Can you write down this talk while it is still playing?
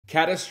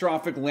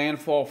Catastrophic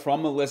landfall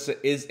from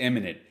Melissa is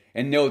imminent.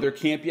 And no, there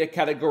can't be a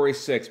Category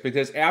 6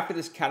 because after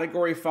this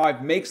Category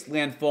 5 makes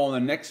landfall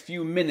in the next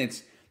few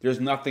minutes,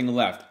 there's nothing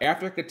left.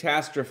 After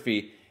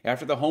catastrophe,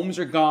 after the homes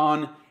are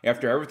gone,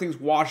 after everything's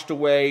washed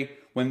away,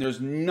 when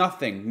there's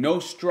nothing, no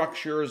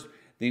structures,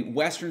 the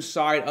western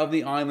side of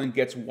the island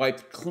gets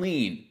wiped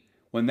clean.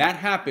 When that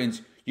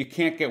happens, you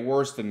can't get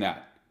worse than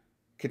that.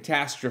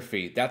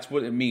 Catastrophe, that's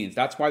what it means.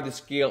 That's why the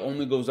scale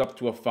only goes up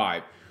to a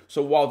 5.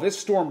 So while this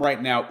storm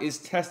right now is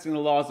testing the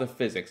laws of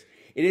physics,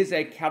 it is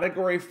a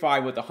Category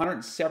 5 with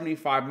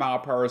 175 mile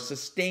per hour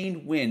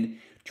sustained wind,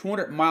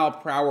 200 mile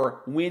per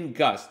hour wind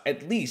gusts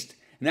at least.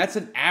 And that's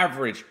an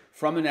average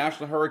from the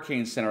National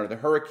Hurricane Center, the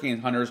hurricane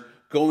hunters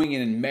going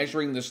in and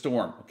measuring the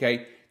storm,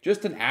 okay?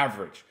 Just an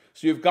average.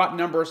 So you've got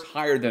numbers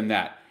higher than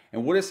that.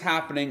 And what is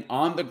happening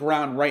on the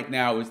ground right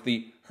now is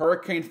the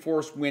hurricane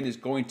force wind is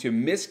going to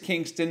miss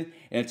Kingston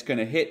and it's going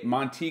to hit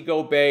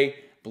Montego Bay,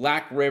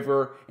 Black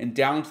River, and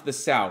down to the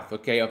south,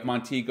 okay, of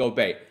Montego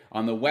Bay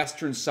on the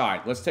western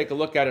side. Let's take a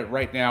look at it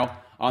right now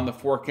on the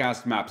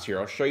forecast maps here.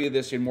 I'll show you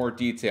this in more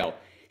detail.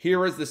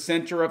 Here is the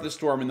center of the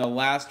storm in the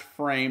last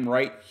frame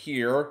right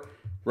here.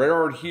 Right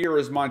over here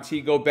is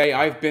Montego Bay.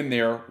 I've been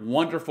there.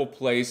 Wonderful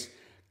place.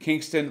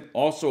 Kingston,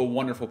 also a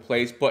wonderful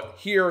place. But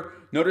here,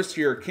 notice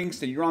here,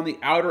 Kingston, you're on the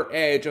outer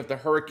edge of the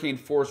hurricane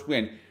force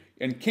wind.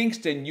 In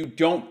Kingston, you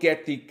don't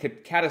get the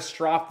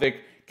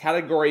catastrophic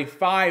Category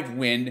 5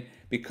 wind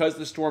because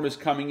the storm is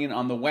coming in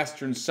on the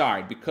western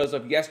side. Because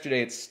of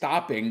yesterday, it's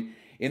stopping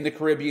in the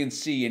Caribbean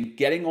Sea and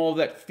getting all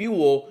that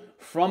fuel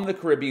from the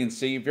Caribbean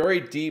Sea, very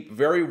deep,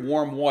 very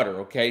warm water,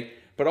 okay?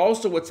 But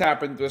also what's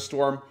happening to the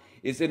storm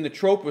is in the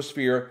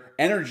troposphere,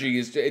 energy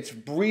it's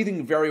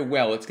breathing very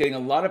well. It's getting a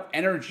lot of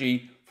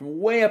energy from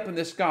way up in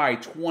the sky,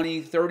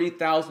 20,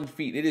 30,000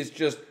 feet. It is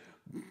just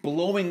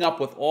blowing up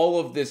with all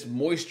of this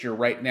moisture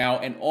right now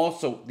and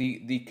also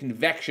the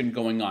convection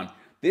going on.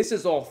 This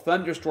is all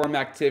thunderstorm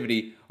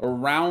activity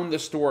around the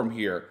storm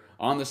here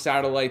on the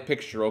satellite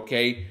picture,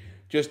 okay?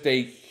 Just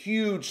a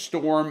huge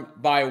storm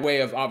by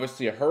way of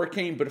obviously a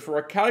hurricane, but for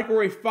a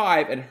Category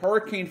 5 and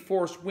hurricane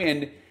force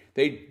wind,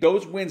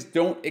 those winds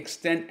don't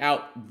extend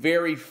out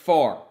very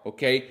far,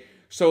 okay?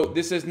 So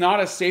this is not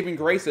a saving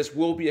grace. This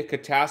will be a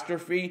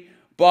catastrophe,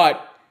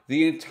 but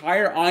the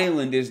entire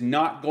island is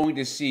not going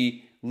to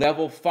see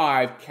level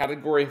 5,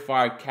 Category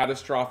 5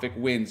 catastrophic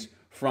winds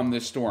from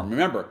this storm.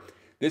 Remember,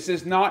 this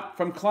is not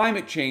from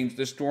climate change,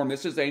 this storm.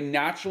 This is a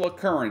natural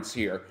occurrence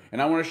here.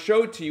 And I want to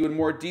show to you in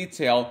more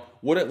detail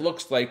what it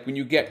looks like when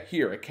you get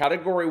here. A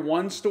Category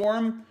 1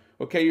 storm,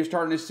 okay, you're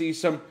starting to see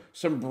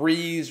some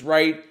breeze,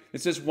 right?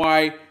 This is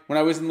why when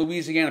I was in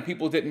Louisiana,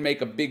 people didn't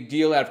make a big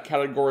deal out of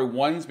Category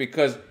 1s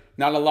because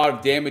not a lot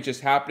of damage is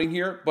happening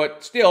here.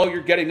 But still,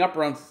 you're getting up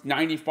around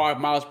 95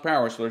 miles per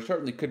hour, so there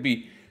certainly could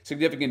be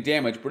significant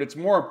damage. But it's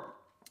more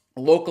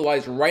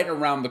localized right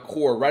around the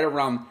core, right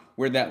around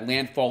where that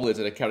landfall is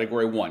at a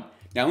Category 1.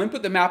 Now, let me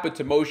put the map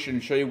into motion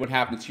and show you what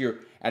happens here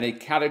at a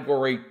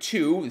Category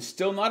 2. It's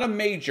still not a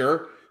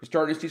major. You're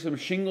starting to see some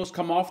shingles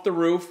come off the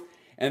roof.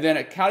 And then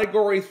at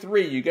Category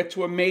 3, you get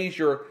to a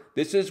major.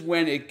 This is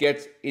when it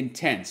gets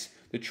intense.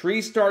 The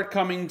trees start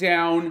coming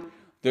down.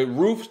 The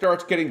roof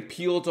starts getting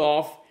peeled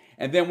off.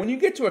 And then when you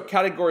get to a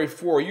Category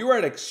 4, you're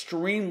at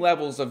extreme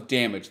levels of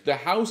damage. The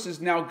house is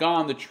now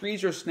gone. The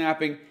trees are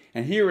snapping.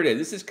 And here it is.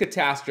 This is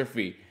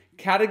catastrophe.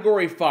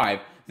 Category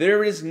 5.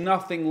 There is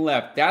nothing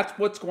left. That's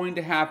what's going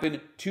to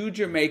happen to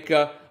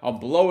Jamaica. I'll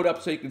blow it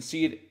up so you can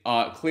see it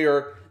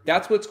clearer.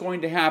 That's what's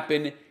going to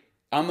happen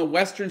on the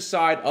western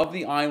side of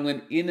the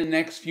island in the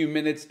next few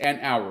minutes and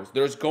hours.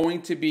 There's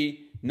going to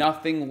be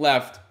nothing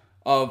left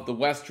of the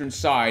western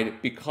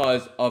side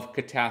because of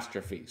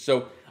catastrophe.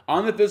 So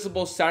on the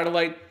visible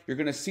satellite, you're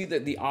going to see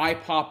that the eye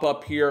pop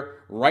up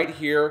here, right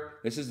here.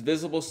 This is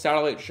visible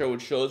satellite show.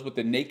 It shows what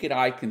the naked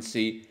eye can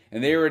see.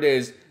 And there it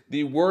is,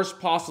 the worst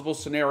possible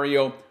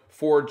scenario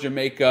for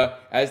Jamaica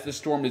as the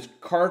storm is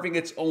carving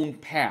its own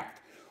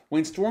path.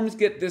 When storms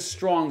get this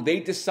strong, they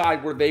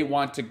decide where they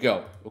want to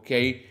go,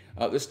 okay?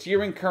 The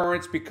steering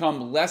currents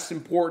become less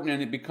important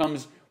and it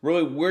becomes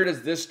really where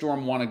does this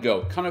storm want to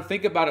go? Kind of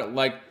think about it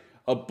like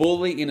a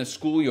bully in a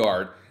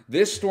schoolyard.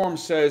 This storm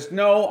says,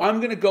 no, I'm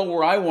going to go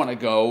where I want to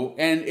go,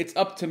 and it's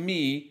up to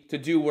me to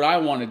do what I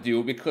want to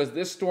do because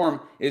this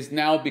storm is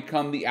now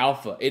become the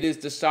alpha. It is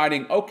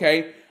deciding,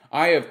 okay,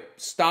 I have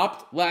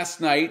stopped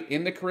last night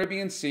in the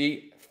Caribbean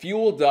Sea,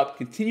 fueled up,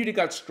 continue to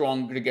get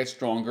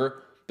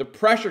stronger. The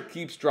pressure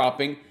keeps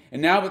dropping,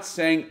 and now it's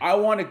saying, I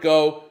want to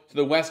go to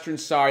the western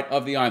side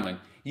of the island.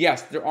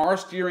 Yes, there are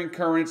steering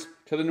currents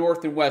to the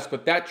north and west,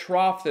 but that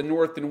trough to the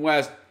north and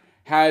west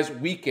has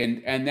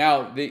weakened, and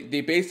now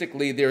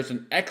basically there's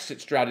an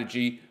exit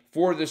strategy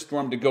for this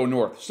storm to go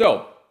north.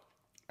 So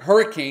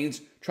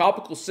hurricanes,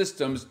 tropical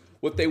systems,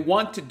 what they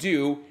want to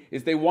do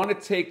is they want to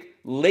take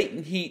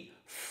latent heat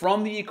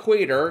from the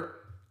equator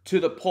to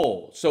the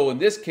pole. So in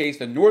this case,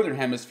 the northern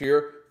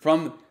hemisphere,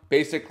 from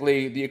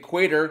basically the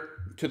equator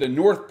to the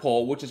North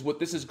Pole, which is what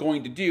this is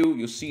going to do.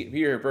 You'll see it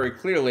here very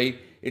clearly.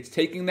 It's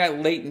taking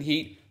that latent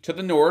heat to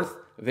the north.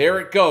 There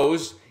it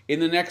goes. in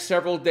the next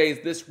several days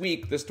this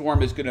week, the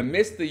storm is going to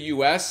miss the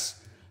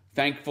U.S.,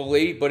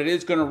 thankfully, but it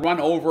is going to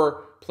run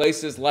over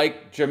places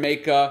like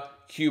Jamaica,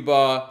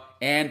 Cuba,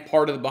 and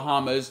part of the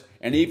Bahamas,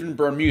 and even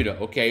Bermuda,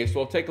 okay? So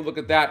I'll take a look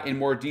at that in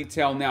more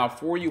detail now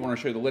for you. I want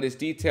to show you the latest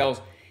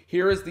details.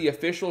 Here is the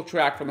official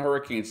track from the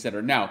Hurricane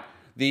Center. Now,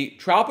 the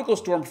tropical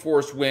storm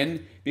force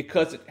wind,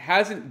 because it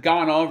hasn't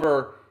gone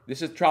over,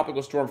 this is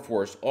tropical storm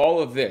force,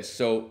 all of this.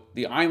 So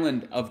the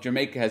island of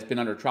Jamaica has been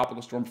under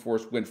tropical storm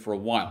force wind for a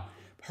while.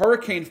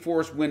 Hurricane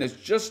force wind is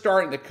just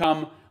starting to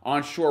come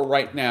onshore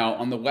right now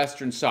on the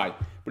western side.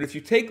 But if you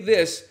take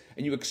this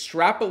and you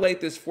extrapolate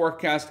this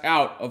forecast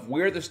out of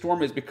where the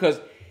storm is, because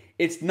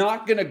it's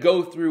not going to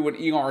go through an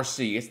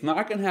ERC. It's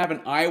not going to have an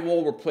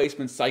eyewall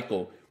replacement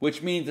cycle,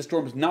 which means the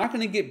storm is not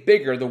going to get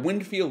bigger. The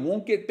wind field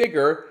won't get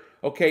bigger.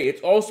 Okay,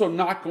 it's also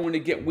not going to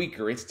get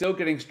weaker. It's still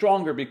getting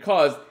stronger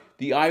because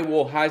the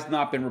eyewall has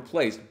not been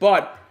replaced.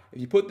 But if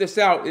you put this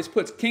out, this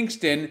puts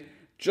Kingston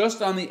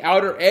just on the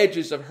outer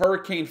edges of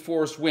hurricane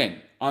force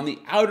wind. On the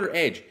outer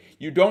edge.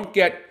 You don't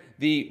get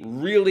the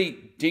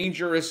really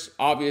dangerous,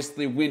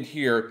 obviously, wind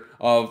here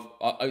of,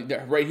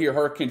 right here,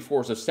 hurricane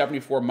force of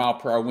 74 mile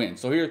per hour wind.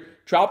 So here,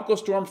 tropical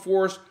storm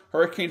force,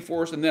 hurricane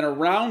force, and then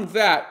around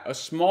that, a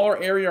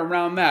smaller area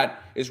around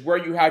that is where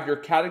you have your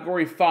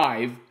Category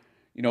 5,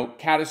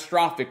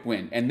 catastrophic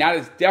wind. And that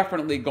is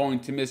definitely going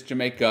to miss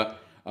Jamaica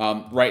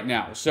right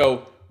now.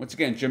 So, once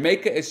again,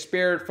 Jamaica is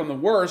spared from the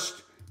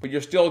worst, but you're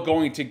still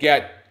going to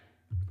get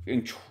a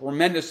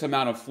tremendous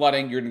amount of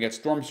flooding. You're going to get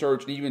storm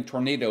surge and even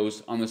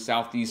tornadoes on the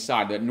southeast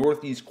side. The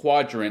northeast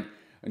quadrant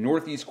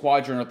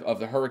of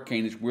the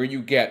hurricane is where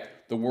you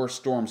get the worst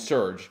storm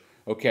surge.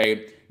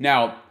 Okay,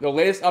 now the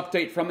latest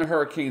update from the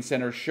Hurricane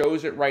Center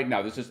shows it right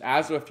now. This is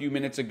as of a few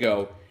minutes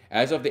ago,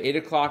 as of the 8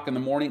 o'clock in the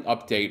morning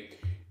update.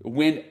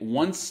 Wind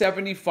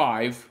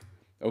 175,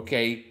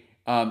 okay,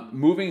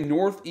 moving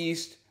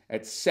northeast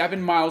at 7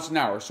 miles an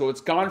hour. So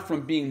it's gone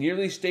from being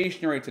nearly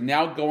stationary to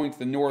now going to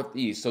the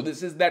northeast. So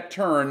this is that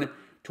turn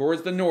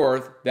towards the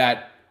north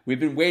that we've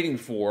been waiting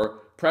for.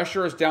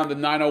 Pressure is down to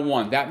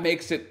 901. That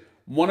makes it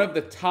one of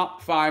the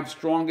top 5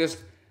 strongest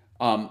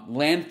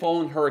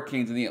landfalling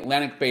hurricanes in the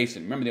Atlantic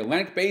Basin. Remember, the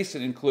Atlantic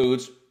Basin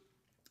includes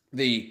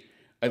the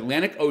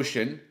Atlantic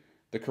Ocean,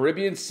 the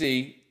Caribbean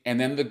Sea, and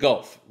then the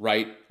Gulf,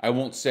 right? I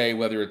won't say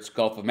whether it's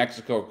Gulf of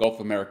Mexico or Gulf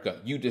of America.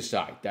 You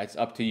decide. That's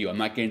up to you. I'm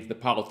not getting into the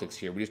politics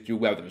here. We just do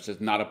weather. This is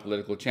not a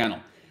political channel,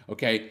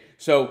 okay?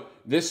 So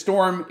this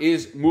storm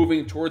is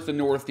moving towards the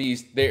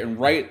northeast. There, and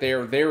right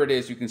there it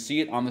is. You can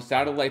see it on the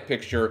satellite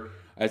picture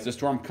as the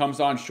storm comes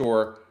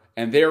onshore.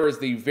 And there is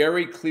the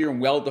very clear and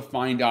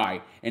well-defined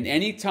eye. And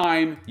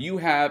anytime you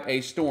have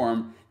a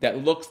storm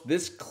that looks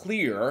this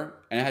clear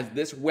and has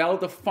this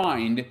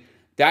well-defined,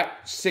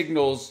 that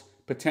signals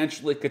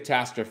potentially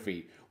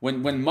catastrophe.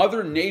 When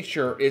Mother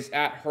Nature is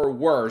at her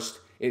worst,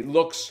 it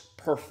looks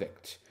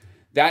perfect.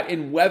 That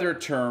in weather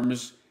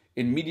terms,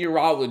 in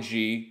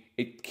meteorology,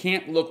 it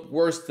can't look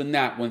worse than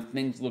that when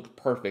things look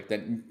perfect.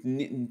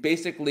 That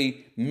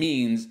basically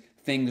means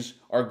things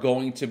are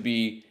going to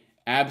be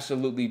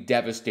absolutely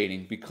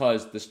devastating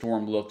because the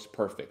storm looks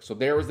perfect. So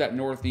there is that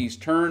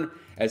northeast turn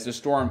as the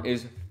storm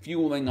is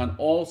fueling on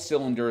all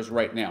cylinders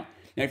right now.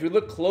 Now, if you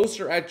look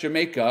closer at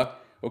Jamaica,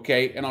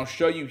 okay, and I'll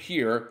show you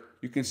here,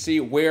 you can see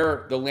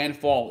where the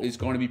landfall is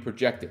going to be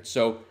projected.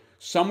 So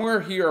somewhere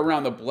here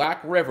around the Black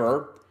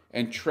River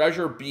and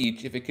Treasure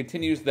Beach, if it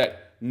continues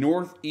that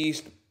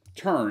northeast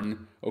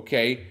turn,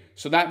 okay,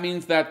 so that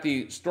means that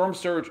the storm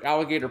surge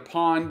Alligator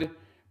Pond,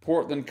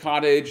 Portland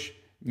Cottage,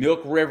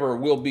 Milk River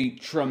will be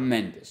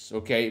tremendous,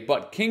 okay?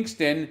 But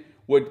Kingston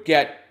would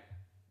get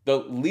the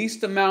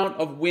least amount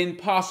of wind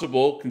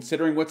possible,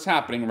 considering what's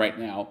happening right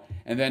now.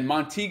 And then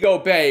Montego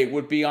Bay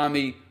would be on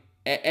the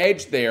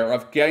edge there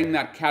of getting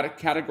that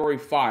Category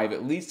 5,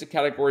 at least a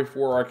Category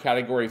 4 or a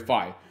Category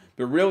 5.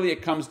 But really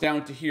it comes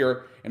down to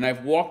here, and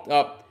I've walked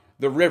up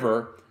the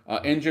river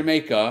in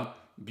Jamaica,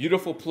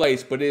 beautiful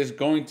place, but it is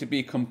going to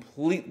be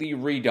completely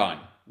redone,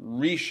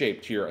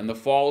 reshaped here. And the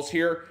falls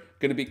here,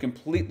 going to be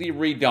completely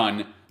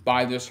redone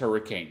by this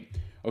hurricane.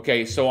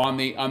 Okay, so on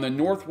the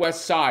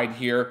northwest side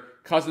here,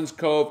 Cousins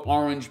Cove,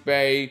 Orange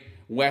Bay,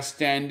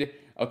 West End,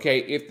 okay,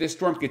 if this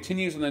storm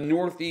continues on the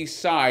northeast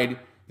side,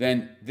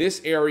 then this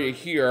area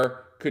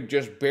here could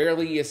just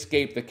barely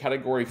escape the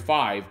Category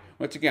 5.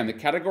 Once again, the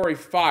Category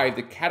 5,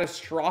 the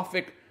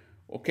catastrophic,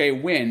 okay,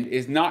 wind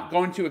is not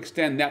going to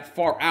extend that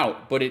far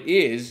out, but it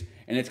is,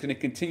 and it's going to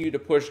continue to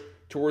push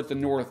towards the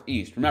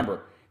northeast.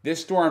 Remember,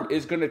 this storm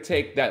is going to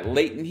take that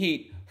latent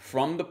heat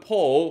from the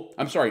pole,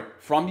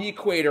 from the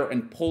equator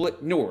and pull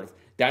it north.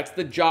 That's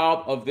the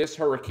job of this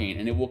hurricane,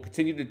 and it will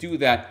continue to do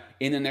that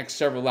in the next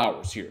several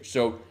hours here.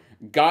 So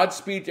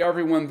Godspeed to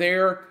everyone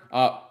there.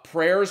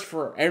 Prayers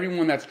for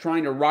everyone that's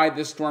trying to ride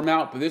this storm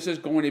out, but this is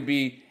going to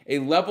be a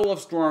level of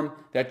storm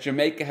that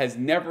Jamaica has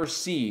never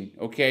seen,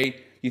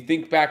 okay? You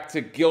think back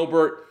to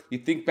Gilbert, you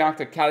think back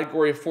to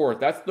Category 4.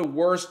 That's the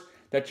worst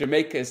that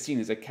Jamaica has seen,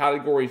 is a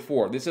Category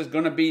 4. This is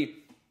going to be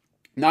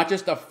not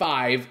just a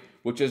 5,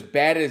 which is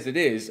bad as it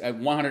is at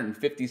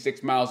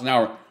 156 miles an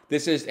hour.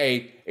 This is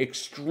a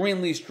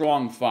extremely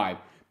strong 5.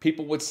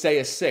 People would say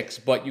a 6,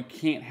 but you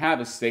can't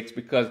have a 6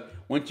 because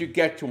once you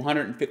get to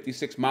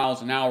 156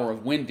 miles an hour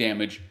of wind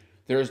damage,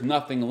 there is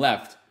nothing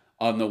left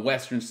on the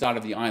western side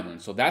of the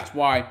island. So that's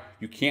why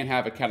you can't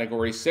have a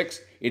Category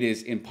 6. It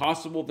is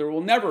impossible. There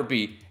will never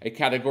be a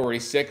Category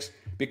 6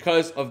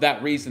 because of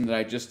that reason that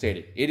I just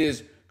stated. It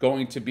is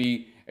going to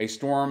be a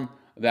storm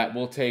that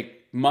will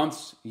take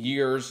months,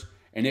 years,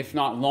 and if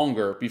not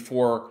longer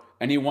before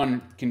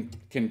anyone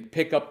can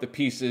pick up the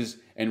pieces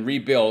and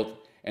rebuild.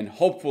 And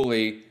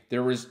hopefully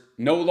there is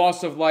no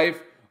loss of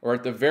life, or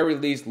at the very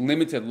least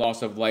limited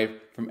loss of life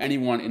from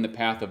anyone in the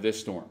path of this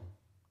storm.